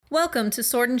Welcome to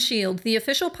Sword and Shield, the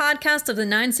official podcast of the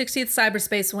 960th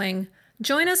Cyberspace Wing.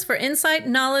 Join us for insight,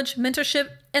 knowledge, mentorship,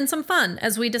 and some fun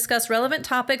as we discuss relevant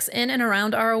topics in and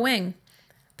around our wing.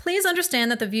 Please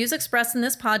understand that the views expressed in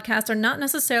this podcast are not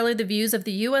necessarily the views of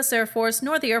the U.S. Air Force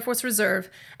nor the Air Force Reserve,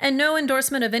 and no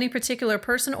endorsement of any particular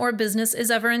person or business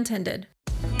is ever intended.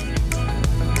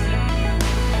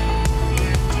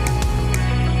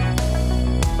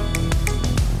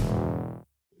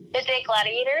 Good day,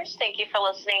 Gladiators. Thank you for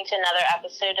listening to another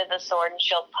episode of the Sword and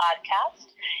Shield podcast.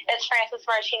 It's Francis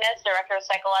Martinez, Director of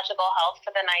Psychological Health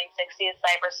for the 960th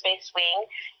Cyberspace Wing,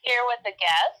 here with a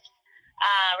guest,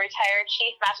 retired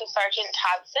Chief Master Sergeant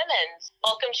Todd Simmons.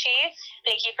 Welcome, Chief.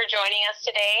 Thank you for joining us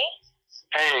today.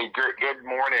 Hey, good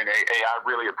morning. Hey, I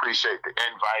really appreciate the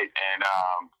invite, and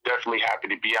definitely happy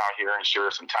to be out here and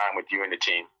share some time with you and the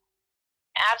team.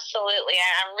 Absolutely.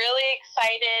 I'm really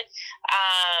excited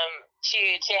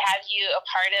to have you a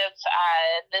part of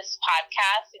this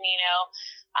podcast. And,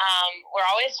 we're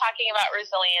always talking about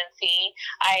resiliency.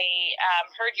 I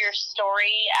heard your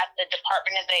story at the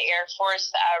Department of the Air Force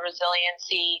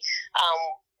resiliency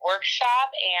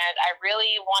workshop, and I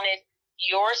really wanted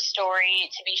your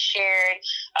story to be shared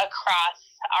across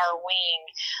our wing.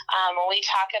 When we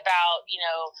talk about,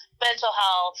 mental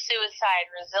health, suicide,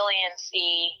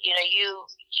 resiliency, you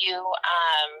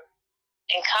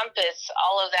encompass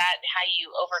all of that and how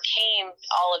you overcame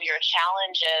all of your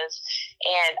challenges.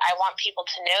 And I want people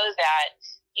to know that,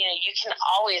 you can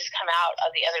always come out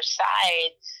of the other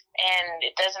side, and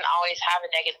it doesn't always have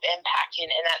a negative impact. And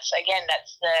that's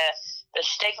the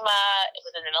stigma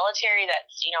within the military.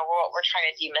 That's, what we're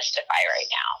trying to demystify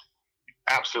right now.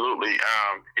 Absolutely.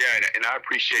 And I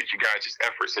appreciate you guys'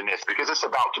 efforts in this, because it's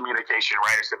about communication,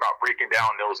 right? It's about breaking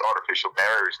down those artificial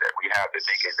barriers that we have to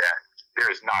thinking that there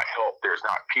is not help, there's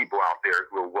not people out there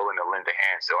who are willing to lend a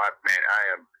hand. So I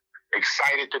am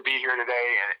excited to be here today,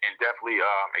 and definitely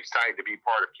excited to be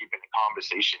part of keeping the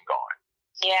conversation going.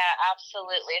 Yeah,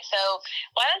 absolutely. So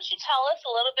why don't you tell us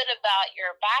a little bit about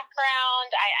your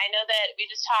background? I know that we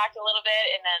just talked a little bit,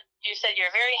 and then you said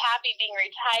you're very happy being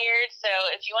retired. So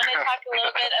if you want to talk a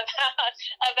little bit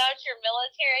about your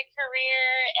military career,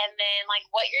 and then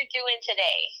what you're doing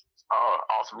today. Oh,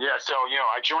 awesome. Yeah. So,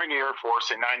 I joined the Air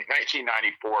Force in 1994.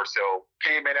 So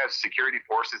came in as a security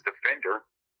forces defender,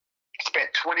 spent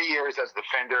 20 years as a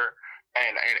defender.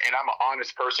 And I'm an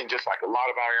honest person, just like a lot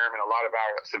of our airmen, a lot of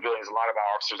our civilians, a lot of our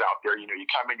officers out there. You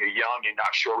come in, you're young, you're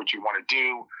not sure what you want to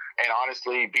do. And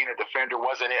honestly, being a defender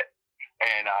wasn't it.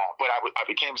 And but I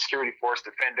became a security force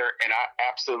defender, and I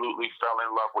absolutely fell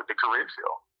in love with the career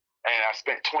field. And I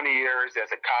spent 20 years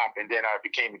as a cop, and then I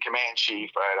became the command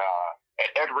chief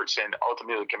at Edwardson,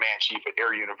 ultimately command chief at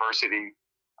Air University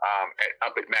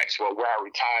up at Maxwell, where I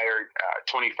retired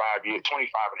 25 and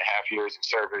a half years in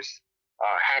service.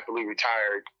 Happily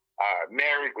retired,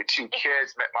 married with 2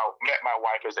 kids, met my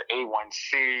wife as an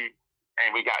A1C, and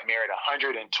we got married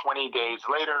 120 days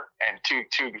later, and two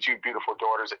beautiful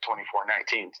daughters at 24 and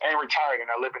 19, and retired. And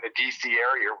I live in the DC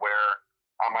area where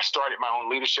I started my own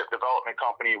leadership development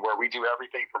company, where we do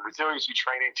everything from resiliency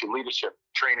training to leadership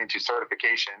training to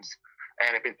certifications,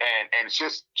 and it's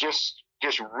just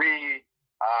discovering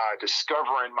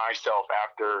myself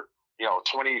after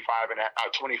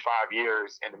 25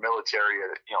 years in the military,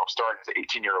 starting as an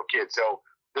 18-year-old kid. So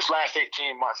this last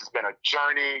 18 months has been a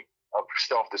journey of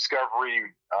self-discovery,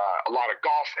 a lot of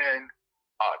golfing,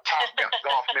 Top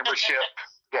Golf membership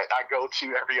that I go to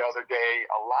every other day,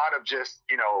 a lot of just,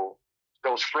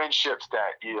 those friendships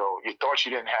that, you thought you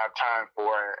didn't have time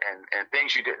for, and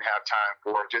things you didn't have time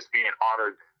for, just being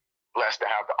honored, blessed to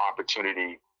have the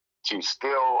opportunity to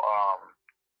still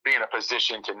be in a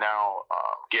position to now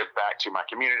give back to my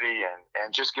community and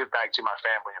just give back to my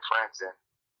family and friends, and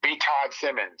be Todd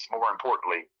Simmons, more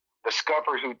importantly.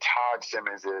 Discover who Todd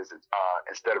Simmons is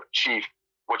instead of Chief,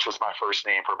 which was my first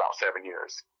name for about 7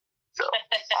 years. So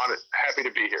happy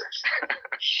to be here.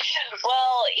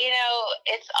 Well,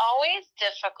 it's always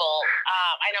difficult.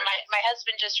 I know my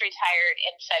husband just retired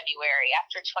in February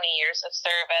after 20 years of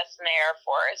service in the Air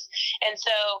Force. And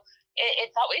so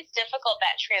it's always difficult,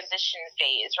 that transition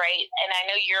phase, right? And I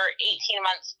know you're 18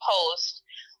 months post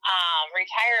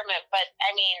retirement, but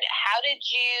how did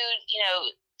you,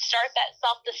 start that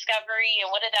self-discovery, and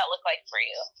what did that look like for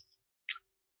you?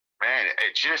 Man,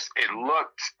 it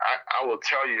looked, I will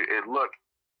tell you, it looked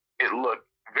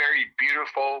very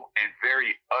beautiful and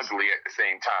very ugly at the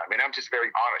same time. And I'm just very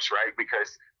honest, right?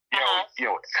 Because,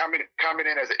 coming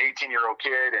in as an 18-year-old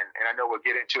kid, and I know we'll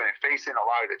get into it, and facing a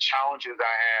lot of the challenges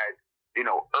I had,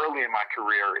 early in my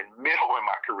career and middle in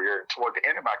my career, toward the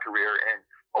end of my career, and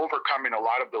overcoming a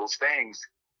lot of those things,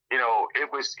 it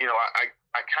was,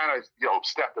 I kind of,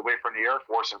 stepped away from the Air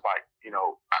Force and I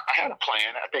had a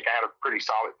plan. I think I had a pretty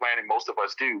solid plan, and most of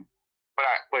us do.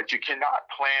 But you cannot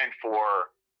plan for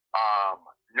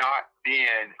not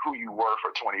being who you were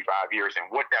for 25 years and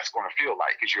what that's going to feel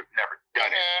like because you've never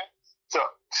done it. So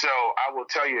I will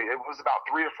tell you, it was about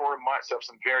 3 or 4 months of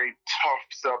some very tough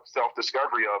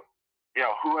self-discovery of,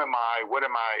 who am I? What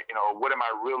am I? What am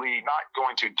I really not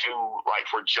going to do, like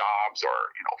for jobs or,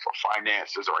 for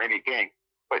finances or anything?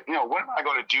 But, what am I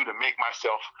going to do to make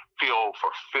myself feel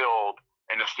fulfilled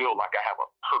and to feel like I have a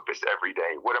purpose every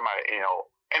day? What am I,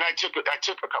 And I took a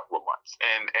couple of months,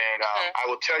 and I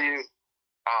will tell you,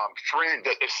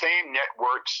 the same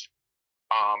networks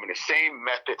and the same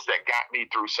methods that got me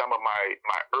through some of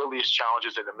my earliest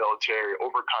challenges in the military,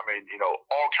 overcoming,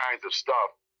 all kinds of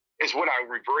stuff, is what I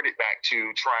reverted back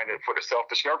to for the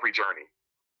self-discovery journey.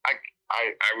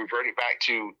 I reverted back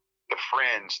to the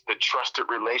friends, the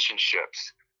trusted relationships,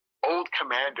 old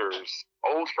commanders,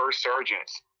 old first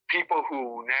sergeants, people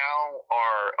who now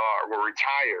were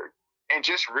retired, and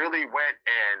just really went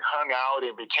and hung out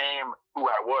and became who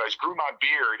I was, grew my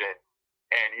beard and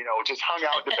just hung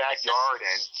out in the backyard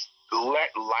and let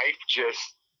life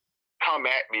just come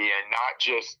at me and not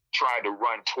just try to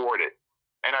run toward it.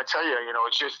 And I tell you,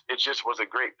 it just was a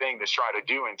great thing to try to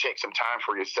do and take some time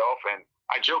for yourself. And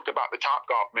I joked about the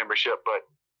Topgolf membership, but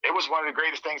it was one of the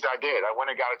greatest things I did. I went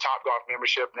and got a Topgolf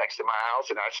membership next to my house,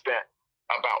 and I spent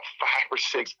about 5 or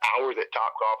 6 hours at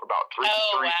Topgolf, about 4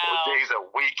 days a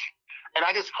week. And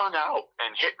I just hung out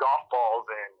and hit golf balls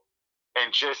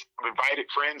and just invited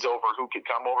friends over who could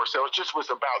come over. So it just was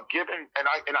about giving, and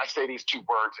I say these 2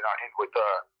 words, and I end with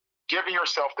giving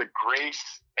yourself the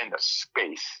grace and the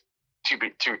space to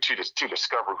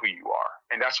discover who you are.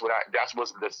 And that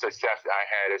was the success that I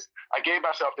had. Is I gave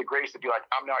myself the grace to be like,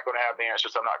 I'm not going to have the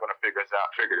answers. I'm not going to figure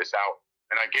this out.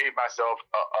 And I gave myself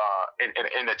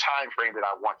in the time frame that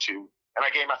I want to, and I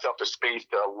gave myself the space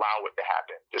to allow it to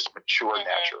happen, just mature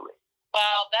naturally.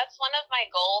 Well, that's one of my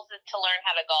goals, is to learn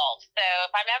how to golf. So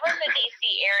if I'm ever in the DC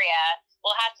area,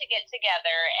 we'll have to get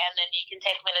together, and then you can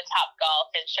take me to Topgolf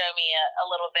and show me a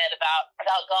little bit about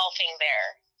golfing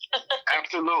there.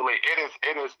 Absolutely. It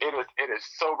is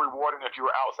so rewarding if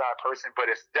you're an outside person, but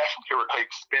it's definitely a really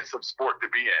expensive sport to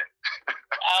be in.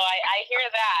 Oh, I hear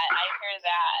that.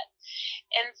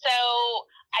 And so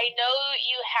I know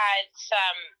you had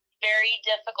some very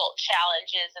difficult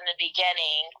challenges in the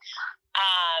beginning.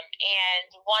 And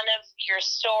one of your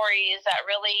stories that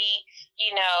really,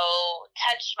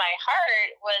 touched my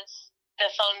heart was the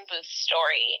phone booth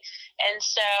story. And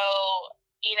so,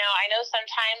 I know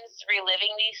sometimes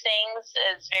reliving these things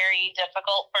is very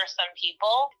difficult for some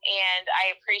people, and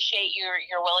I appreciate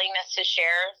your willingness to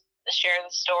share the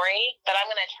story. But I'm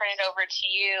going to turn it over to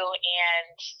you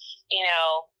and,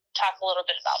 talk a little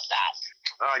bit about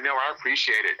that. No, I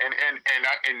appreciate it. And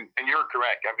you're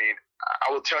correct. I mean,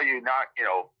 I will tell you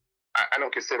I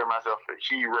don't consider myself a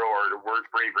hero or the word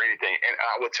brave or anything. And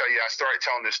I will tell you, I started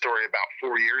telling this story about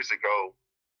 4 or 5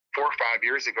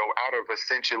 years ago, out of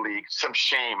essentially some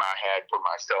shame I had for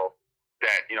myself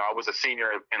that, I was a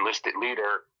senior enlisted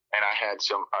leader and I had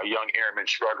some young airmen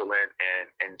struggling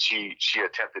and she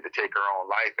attempted to take her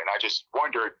own life. And I just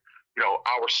wondered,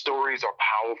 our stories are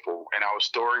powerful and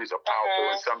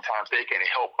and sometimes they can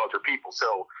help other people.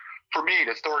 So for me,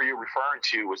 the story you're referring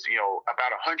to was,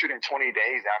 about 120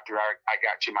 days after I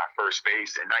got to my first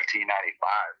base in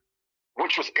 1995,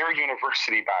 which was Air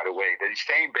University, by the way, the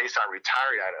same base I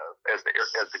retired out of as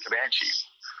the command chief.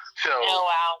 So, oh,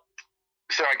 wow.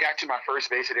 So I got to my first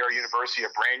base at Air University,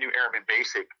 a brand new Airman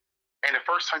Basic. And the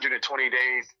first 120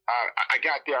 days, I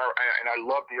got there, and I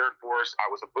loved the Air Force. I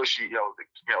was a bushy,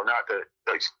 not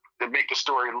to make the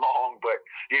story long, but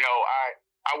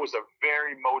I was a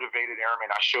very motivated airman.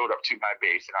 I showed up to my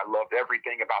base, and I loved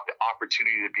everything about the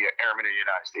opportunity to be an airman in the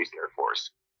United States Air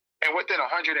Force. And within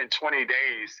 120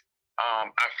 days,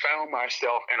 I found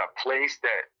myself in a place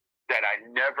that I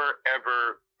never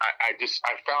ever.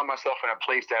 I found myself in a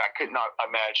place that I could not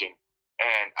imagine.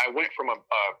 And I went from a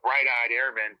bright-eyed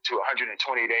airman to 120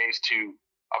 days to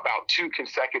about 2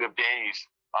 consecutive days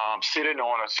sitting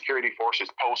on a security forces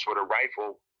post with a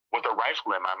rifle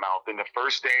in my mouth. And the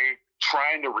first day,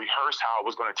 trying to rehearse how I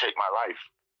was going to take my life.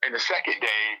 And the second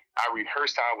day, I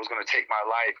rehearsed how I was going to take my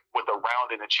life with a round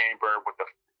in the chamber, with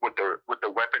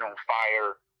the weapon on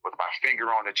fire, with my finger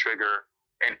on the trigger,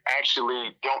 and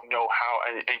actually don't know how,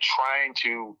 and trying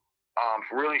to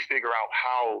really figure out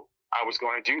how I was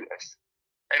going to do this.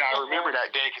 And I remember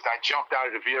that day because I jumped out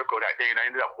of the vehicle that day and I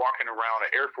ended up walking around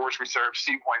an Air Force Reserve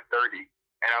C-130,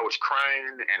 and I was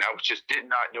crying and I just did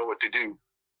not know what to do.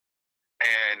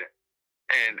 And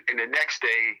the next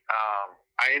day,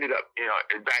 I ended up,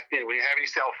 back then we didn't have any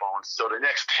cell phones. So the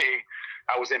next day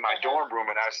I was in my dorm room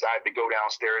and I decided to go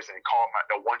downstairs and call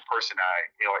the one person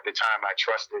at the time I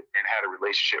trusted and had a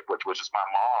relationship with, which was my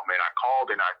mom. And I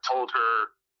called and I told her,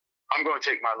 I'm going to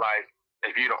take my life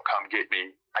if you don't come get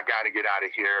me. I got to get out of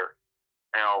here.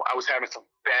 I was having some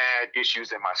bad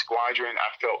issues in my squadron. I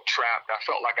felt trapped. I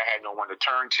felt like I had no one to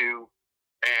turn to.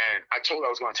 And I told her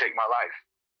I was going to take my life.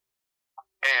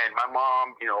 And my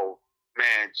mom,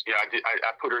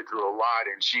 I put her through a lot,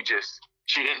 and she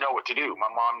didn't know what to do. My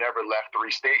mom never left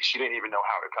 3 states. She didn't even know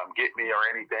how to come get me or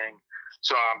anything.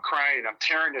 So I'm crying. I'm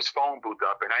tearing this phone booth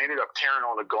up, and I ended up tearing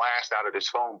all the glass out of this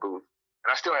phone booth.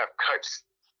 And I still have cuts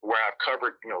where I've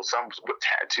covered, some with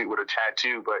a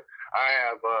tattoo, but I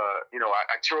have,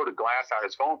 I tore the glass out of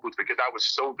this phone booth because I was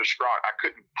so distraught. I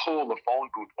couldn't pull the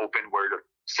phone booth open where the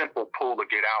simple pull to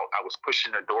get out. I was pushing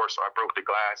the door, so I broke the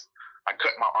glass. I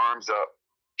cut my arms up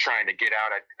trying to get out.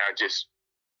 I just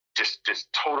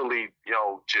totally,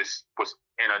 just was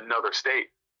in another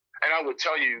state. And I would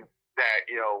tell you that,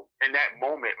 in that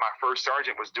moment, my first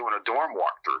sergeant was doing a dorm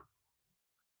walkthrough.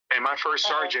 And my first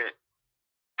sergeant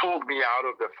pulled me out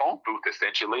of the phone booth,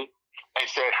 essentially, and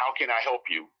said, how can I help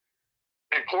you?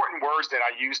 Important words that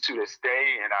I use to this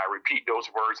day, and I repeat those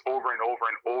words over and over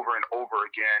and over and over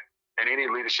again in any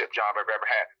leadership job I've ever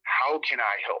had. How can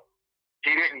I help?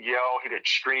 He didn't yell, he didn't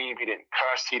scream, he didn't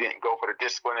cuss, he didn't go for the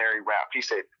disciplinary rap. He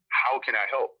said, how can I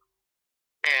help?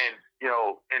 And,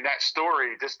 in that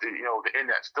story, in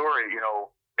that story,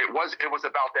 it was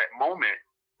about that moment,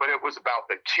 but it was about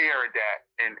the care that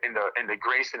and the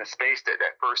grace and the space that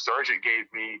first sergeant gave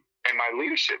me and my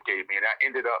leadership gave me. And I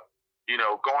ended up,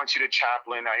 going to the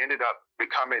chaplain. I ended up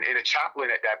becoming, and a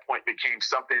chaplain at that point became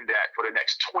something that for the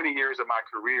next 20 years of my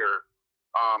career,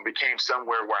 became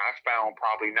somewhere where I found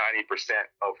probably 90%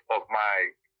 of where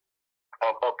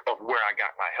I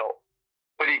got my help.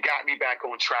 But he got me back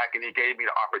on track and he gave me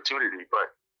the opportunity. But,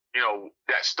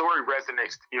 that story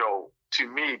resonates, to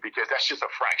me because that's just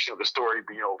a fraction of the story,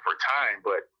 for time.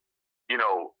 But,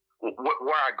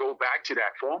 where I go back to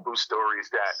that phone booth story is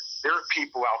that there are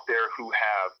people out there who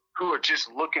are just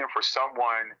looking for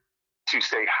someone to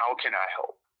say, how can I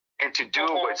help? And to do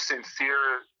it with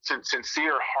sincere,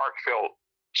 heartfelt,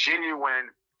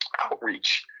 genuine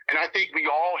outreach. And I think we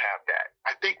all have that.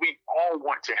 I think we all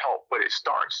want to help, but it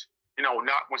starts,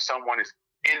 not when someone is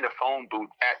in the phone booth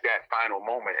at that final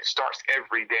moment. It starts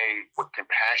every day with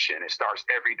compassion. It starts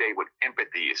every day with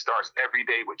empathy. It starts every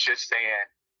day with just saying,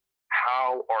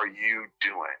 how are you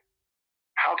doing?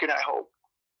 How can I help?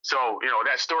 So,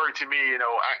 that story to me,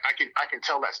 I can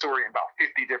tell that story in about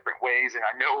 50 different ways. And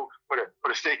I know for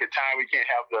the sake of time, we can't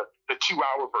have the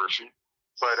 2-hour version.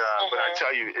 But I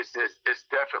tell you, it's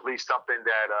definitely something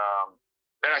that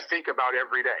I think about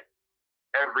every day.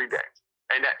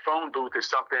 And that phone booth is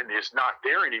something that's not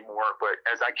there anymore. But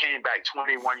as I came back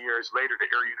 21 years later to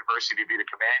Air University to be the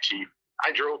command chief,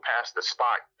 I drove past the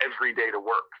spot every day to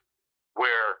work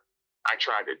where I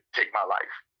tried to take my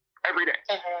life every day.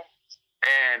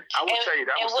 And I will tell you,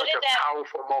 that was such a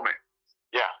powerful moment.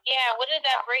 Yeah. Yeah. What did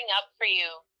that bring up for you?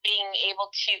 Being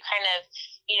able to kind of,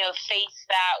 face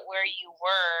that where you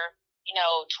were,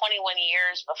 21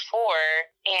 years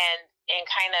before and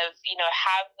kind of,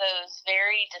 have those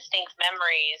very distinct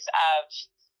memories of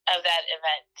that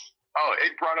event. Oh,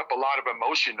 it brought up a lot of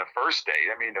emotion the first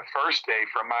day. I mean, the first day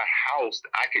from my house,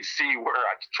 I could see where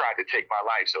I tried to take my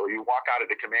life. So you walk out of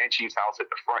the command chief's house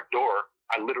at the front door,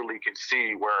 I literally can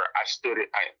see where I stood.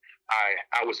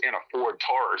 I was in a Ford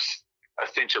Taurus,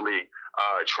 essentially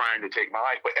trying to take my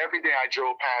life. But every day I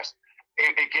drove past,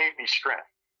 it gave me strength.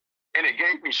 And it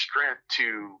gave me strength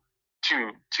to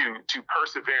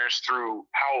perseverance through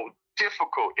how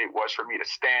difficult it was for me to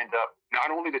stand up,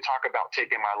 not only to talk about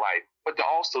taking my life, but to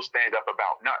also stand up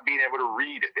about not being able to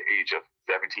read at the age of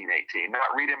 17, 18,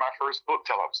 not reading my first book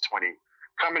till I was 20,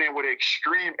 coming in with an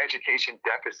extreme education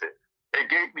deficit. It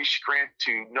gave me strength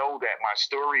to know that my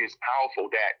story is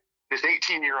powerful, that this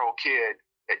 18-year-old kid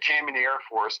that came in the Air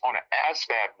Force on an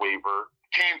ASVAB waiver,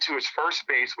 came to his first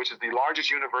base, which is the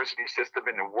largest university system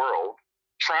in the world,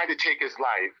 tried to take his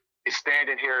life, is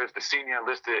standing here as the senior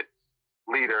enlisted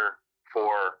leader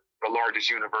for the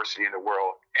largest university in the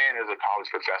world and as a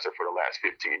college professor for the last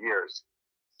 15 years.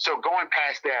 So going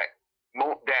past that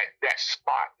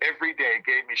spot every day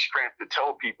gave me strength to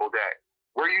tell people that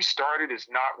where you started is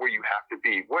not where you have to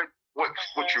be. What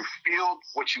you feel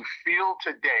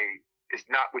today is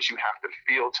not what you have to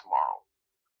feel tomorrow.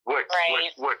 What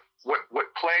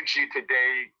plagues you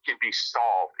today can be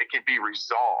solved. It can be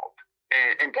resolved.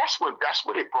 And that's what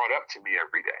it brought up to me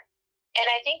every day. And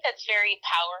I think that's very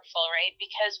powerful, right?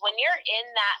 Because when you're in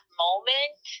that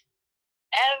moment,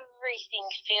 everything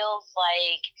feels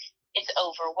like it's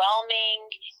overwhelming,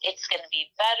 it's going to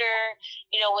be better,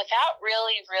 without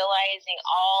really realizing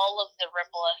all of the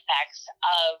ripple effects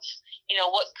of,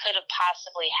 what could have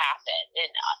possibly happened.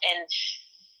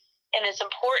 And it's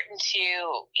important to,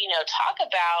 talk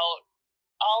about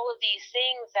all of these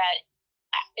things that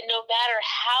no matter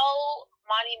how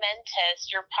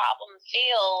monumentous your problem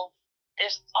feels,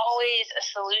 there's always a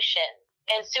solution.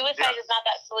 And suicide is not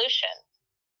that solution.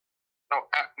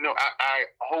 I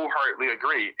wholeheartedly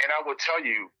agree. And I will tell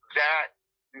you that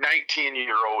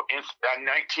 19-year-old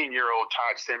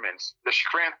Todd Simmons, the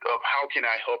strength of how can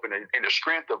I help and the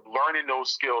strength of learning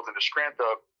those skills and the strength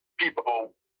of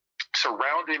people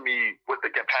surrounding me with the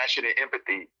compassion and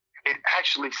empathy, it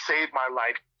actually saved my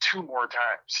life 2 more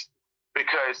times.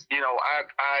 Because, I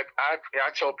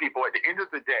tell people at the end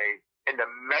of the day, in the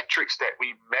metrics that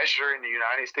we measure in the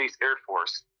United States Air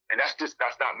Force, and that's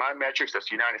not my metrics, that's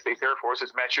the United States Air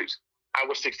Force's metrics, I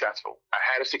was successful. I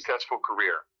had a successful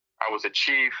career. I was a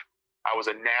chief. I was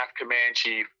a NAF command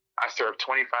chief. I served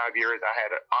 25 years. I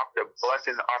had the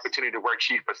blessing, the opportunity to work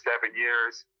chief for 7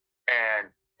 years. And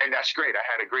that's great. I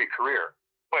had a great career.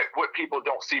 But what people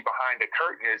don't see behind the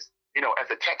curtain is, as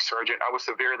a tech sergeant, I was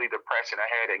severely depressed and I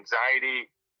had anxiety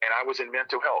and I was in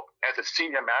mental health. As a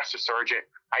senior master sergeant,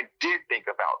 I did think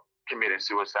about committing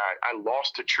suicide. I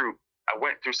lost a troop. I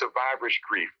went through survivor's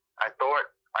grief. I thought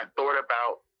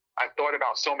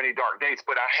about so many dark days,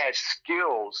 but I had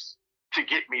skills to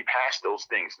get me past those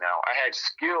things now. I had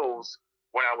skills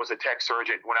when I was a tech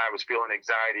sergeant, when I was feeling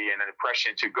anxiety and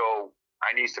depression to go,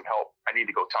 I need some help. I need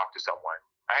to go talk to someone.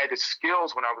 I had the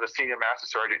skills when I was a senior master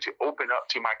sergeant to open up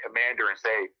to my commander and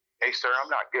say, hey, sir, I'm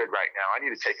not good right now. I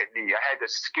need to take a knee. I had the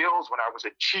skills when I was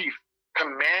a chief,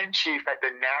 command chief at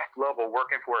the NAF level,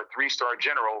 working for a 3-star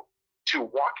general, to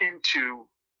walk into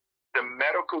the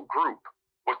medical group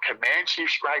with command chief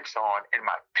stripes on and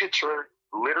my picture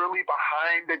literally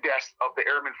behind the desk of the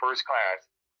Airman First Class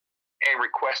and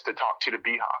request to talk to the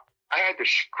BHOP. I had the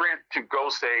strength to go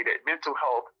say that mental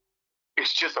health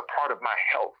is just a part of my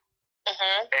health.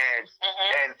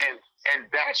 And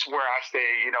that's where I say,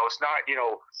 it's not,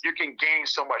 you can gain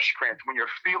so much strength when you're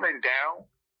feeling down.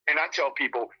 And I tell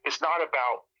people, it's not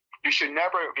about, you should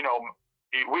never,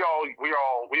 we all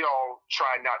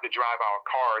try not to drive our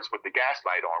cars with the gas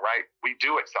light on, right? We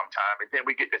do it sometime, and then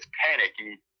we get this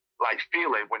panicky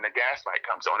feeling when the gas light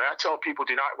comes on. And I tell people,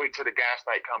 do not wait till the gas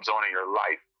light comes on in your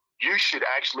life. You should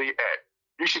actually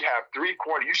have 3/4.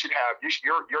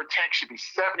 Your tank should be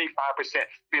 75%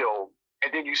 filled,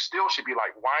 and then you still should be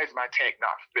like, why is my tank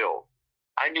not filled?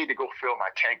 I need to go fill my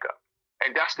tank up.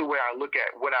 And that's the way I look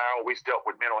at when I always dealt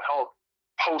with mental health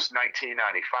post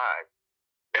 1995.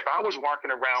 If I was walking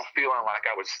around feeling like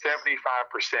I was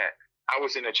 75%, I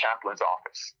was in the chaplain's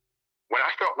office. When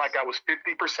I felt like I was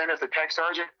 50% as a tech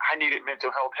sergeant, I needed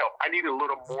mental health help. I needed a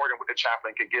little more than what the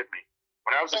chaplain could give me.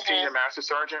 When I was a senior master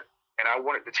sergeant and I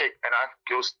wanted to and I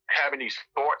was having these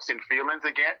thoughts and feelings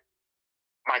again,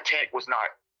 my tank was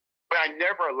not, but I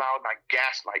never allowed my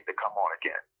gas light to come on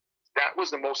again. That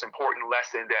was the most important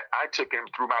lesson that I took in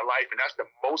through my life. And that's the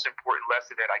most important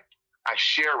lesson that I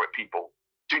share with people.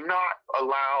 Do not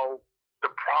allow the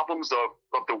problems of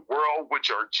the world,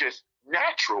 which are just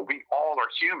natural. We all are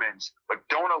humans, but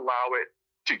don't allow it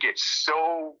to get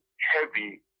so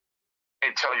heavy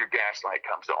until your gas light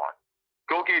comes on.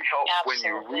 Go get help when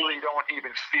you really don't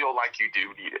even feel like you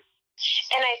do need it.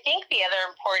 And I think the other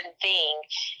important thing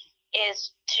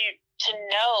is to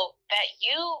know that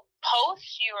you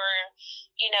post your,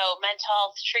 mental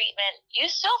health treatment, you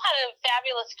still had a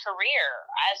fabulous career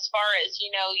as far as,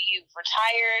 you've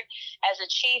retired as a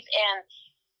chief. And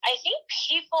I think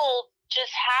people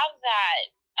just have that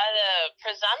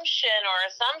presumption or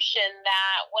assumption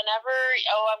that whenever,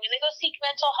 I'm going to go seek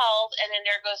mental health and then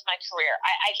there goes my career.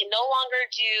 I can no longer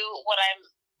do what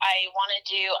I want to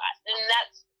do. And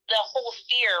that's the whole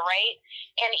fear, right?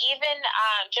 And even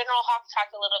General Hawk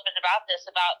talked a little bit about this,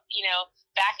 about,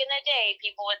 back in the day,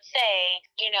 people would say,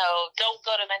 don't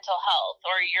go to mental health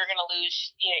or you're going to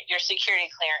lose your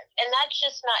security clearance. And that's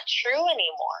just not true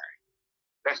anymore.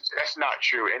 That's not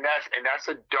true. And that's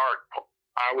a dark,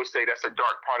 I would say that's a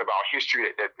dark part of our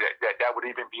history that would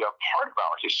even be a part of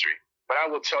our history. But I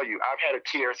will tell you, I've had a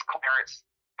TS clearance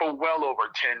for well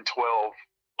over 10, 12,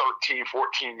 13,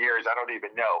 14 years. I don't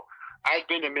even know. I've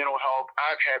been in mental health.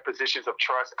 I've had positions of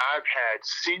trust. I've had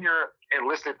senior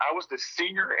enlisted. I was the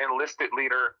senior enlisted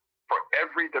leader for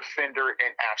every defender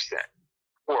in AFCENT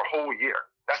for a whole year.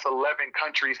 That's 11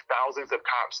 countries, thousands of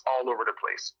cops all over the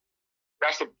place.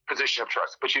 That's a position of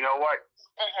trust. But you know what?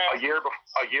 A year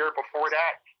before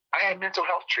that, I had mental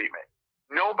health treatment.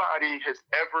 nobody has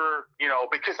ever,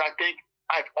 because I think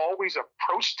I've always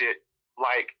approached it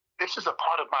like this is a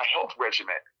part of my health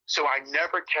regimen. So I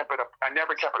never kept it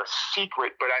a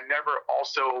secret, but I never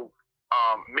also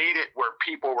made it where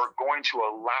people were going to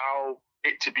allow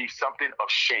it to be something of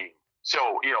shame.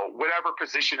 So, whatever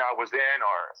position I was in,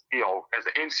 or, as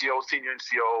an NCO, senior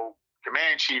NCO,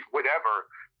 command chief, whatever,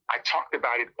 I talked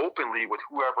about it openly with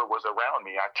whoever was around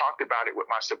me. I talked about it with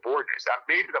my subordinates. I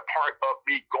made it a part of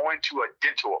me going to a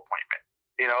dental appointment.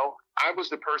 I was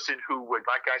the person who would,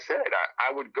 like I said, I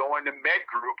would go into med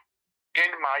group in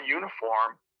my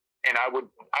uniform, and I would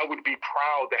be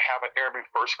proud to have an airman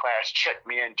first class check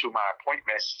me into my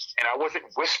appointment, and I wasn't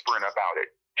whispering about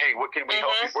it. Hey, what can we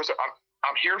help you for?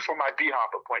 I'm here for my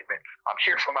BHOP appointment. I'm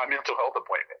here for my mental health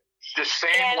appointment. The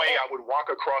same way I would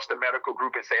walk across the medical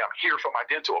group and say, I'm here for my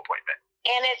dental appointment.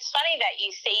 And it's funny that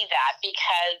you say that,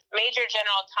 because Major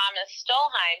General Thomas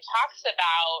Stolheim talks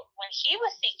about when he was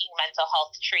seeking mental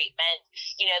health treatment,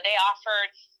 they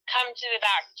offered, come to the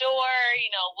back door,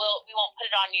 we won't put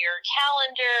it on your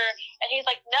calendar. And he's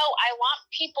like, no, I want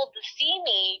people to see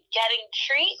me getting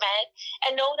treatment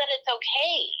and know that it's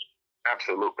okay.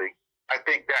 Absolutely. I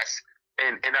think that's,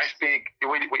 and I think,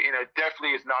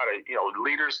 definitely is not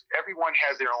leaders, everyone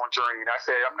has their own journey. And I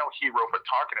say, I'm no hero for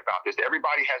talking about this.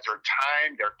 Everybody has their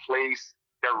time, their place,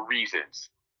 their reasons.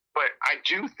 But I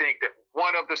do think that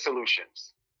one of the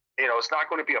solutions, it's not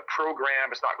going to be a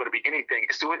program. It's not going to be anything.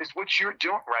 It's what you're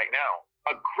doing right now,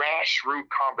 a grassroots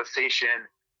conversation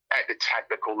at the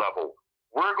tactical level.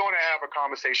 We're going to have a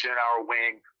conversation in our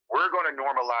wing. We're going to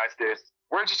normalize this.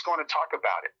 We're just going to talk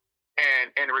about it.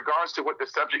 And in regards to what the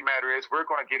subject matter is, we're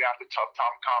going to get after tough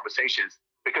conversations,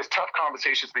 because tough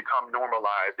conversations become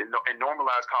normalized, and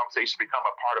normalized conversations become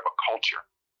a part of a culture.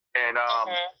 And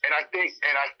and I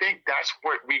think that's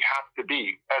what we have to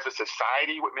be as a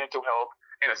society with mental health,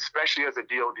 and especially as a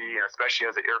DOD, and especially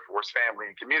as an Air Force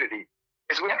family and community,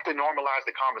 is we have to normalize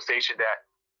the conversation that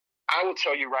I will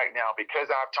tell you right now, because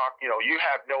I've talked, you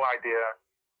have no idea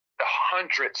the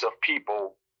hundreds of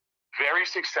people, very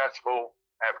successful,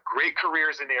 have great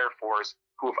careers in the Air Force,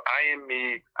 who have IM'd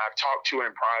me, I've talked to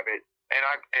in private, and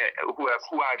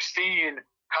who I've seen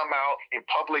come out in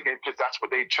public, and because that's what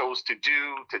they chose to do,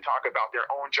 to talk about their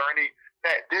own journey.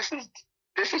 That this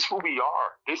is who we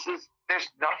are. There's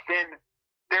nothing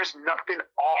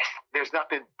off. There's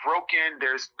nothing broken.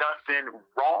 There's nothing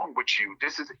wrong with you.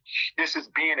 This is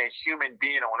being a human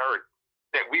being on Earth.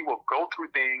 That we will go through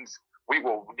things. We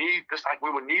will need, just like we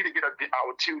will need to get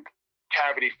our tooth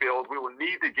cavity filled. We will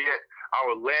need to get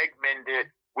our leg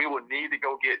mended. We will need to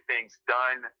go get things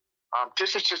done.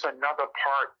 This is just another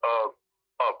part of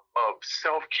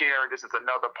self-care. This is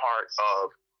another part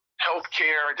of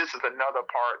healthcare. This is another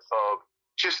part of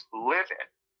just living.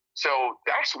 So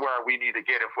that's where we need to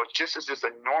get it. For just as just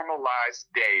a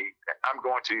normalized day, I'm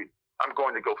going to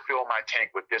go fill my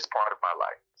tank with this part of my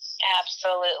life.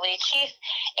 Absolutely, Chief.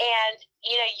 And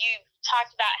you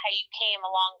talked about how you came a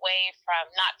long way from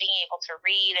not being able to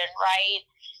read and write,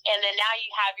 and then now you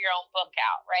have your own book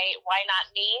out, right? Why Not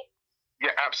Me?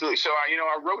 Yeah, absolutely. So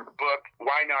I wrote the book,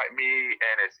 Why Not Me,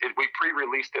 and we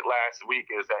pre-released it last week.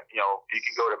 Is that you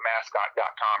can go to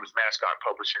mascot.com, it's Mascot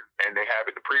Publishing, and they have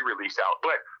it the pre-release out.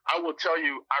 But I will tell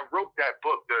you, I wrote that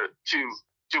book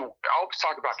to always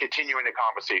talk about continuing the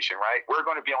conversation, right? We're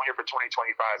going to be on here for 20,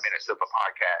 25 minutes of a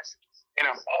podcast. And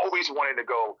I'm always wanting to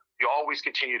go, you always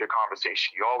continue the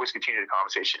conversation. You always continue the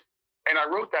conversation. And I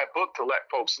wrote that book to let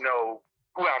folks know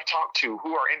who I've talked to,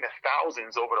 who are in the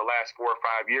thousands over the last 4 or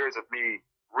 5 years of me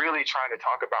really trying to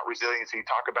talk about resiliency,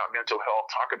 talk about mental health,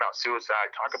 talk about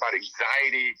suicide, talk about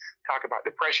anxiety, talk about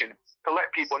depression, to let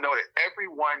people know that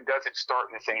everyone doesn't start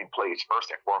in the same place,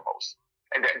 first and foremost.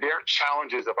 And that there are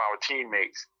challenges of our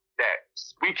teammates that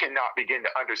we cannot begin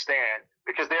to understand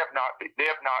because they have not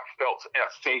felt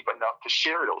safe enough to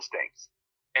share those things.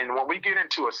 And when we get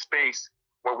into a space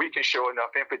where we can show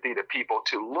enough empathy to people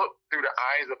to look through the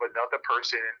eyes of another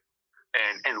person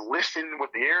and listen with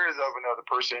the ears of another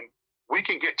person, we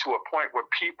can get to a point where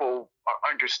people are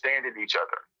understanding each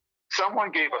other.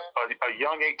 Someone gave a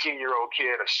young 18-year-old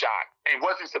kid a shot and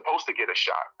wasn't supposed to get a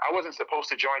shot. I wasn't supposed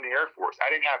to join the Air Force.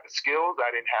 I didn't have the skills. I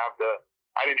didn't have the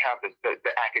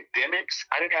academics.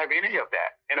 I didn't have any of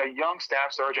that. And a young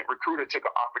staff sergeant recruiter took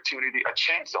an opportunity, a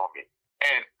chance on me.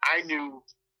 And I knew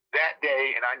that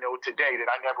day, and I know today,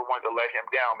 that I never wanted to let him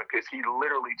down, because he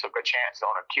literally took a chance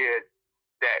on a kid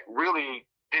that really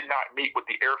did not meet what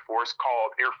the Air Force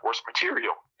called Air Force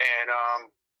material. And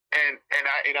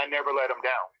I never let him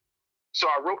down. So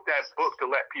I wrote that book to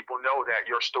let people know that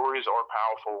your stories are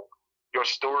powerful. Your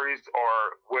stories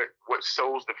are what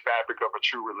sews the fabric of a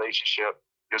true relationship.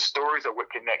 Your stories are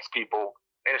what connects people.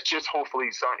 And it's just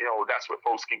hopefully that's what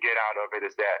folks can get out of it,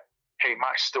 is that, hey,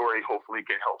 my story hopefully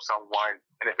can help someone.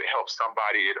 And if it helps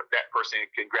somebody, that person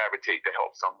can gravitate to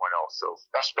help someone else. So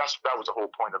that was the whole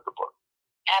point of the book.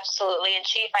 Absolutely. And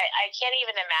Chief, I can't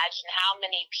even imagine how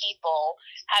many people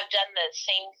have done the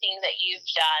same thing that you've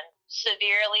done,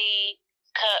 severely,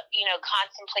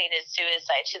 contemplated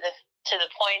suicide to the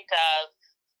point of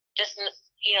just,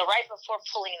 right before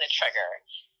pulling the trigger.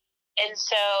 And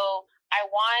so I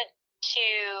want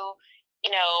to,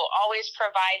 always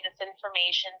provide this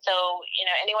information. So,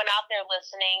 anyone out there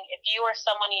listening, if you or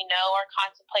someone you know are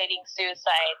contemplating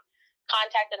suicide,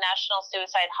 contact the National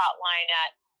Suicide Hotline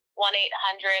at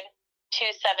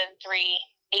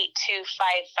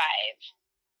 1-800-273-8255.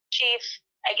 Chief,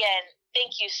 again,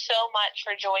 thank you so much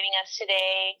for joining us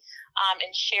today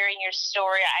and sharing your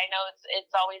story. I know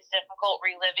it's always difficult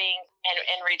reliving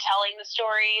and retelling the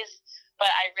stories, but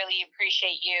I really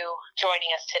appreciate you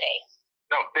joining us today.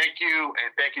 No, thank you,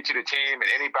 and thank you to the team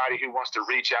and anybody who wants to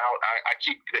reach out. I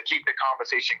keep the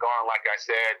conversation going. Like I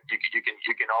said,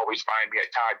 you can always find me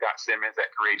at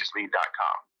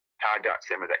todd.simmons@courageouslead.com.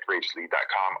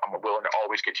 todd.simmons@courageouslead.com. I'm willing to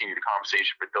always continue the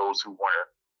conversation for those who want to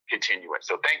continue it.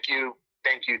 So thank you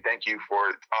for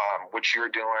what you're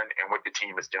doing and what the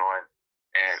team is doing,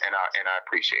 and I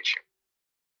appreciate you.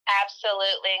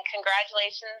 Absolutely, and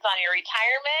congratulations on your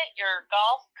retirement, your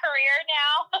golf career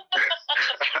now,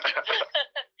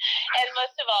 and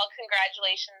most of all,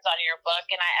 congratulations on your book,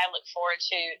 and I look forward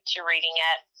to reading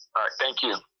it. All right, thank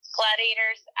you.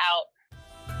 Gladiators out.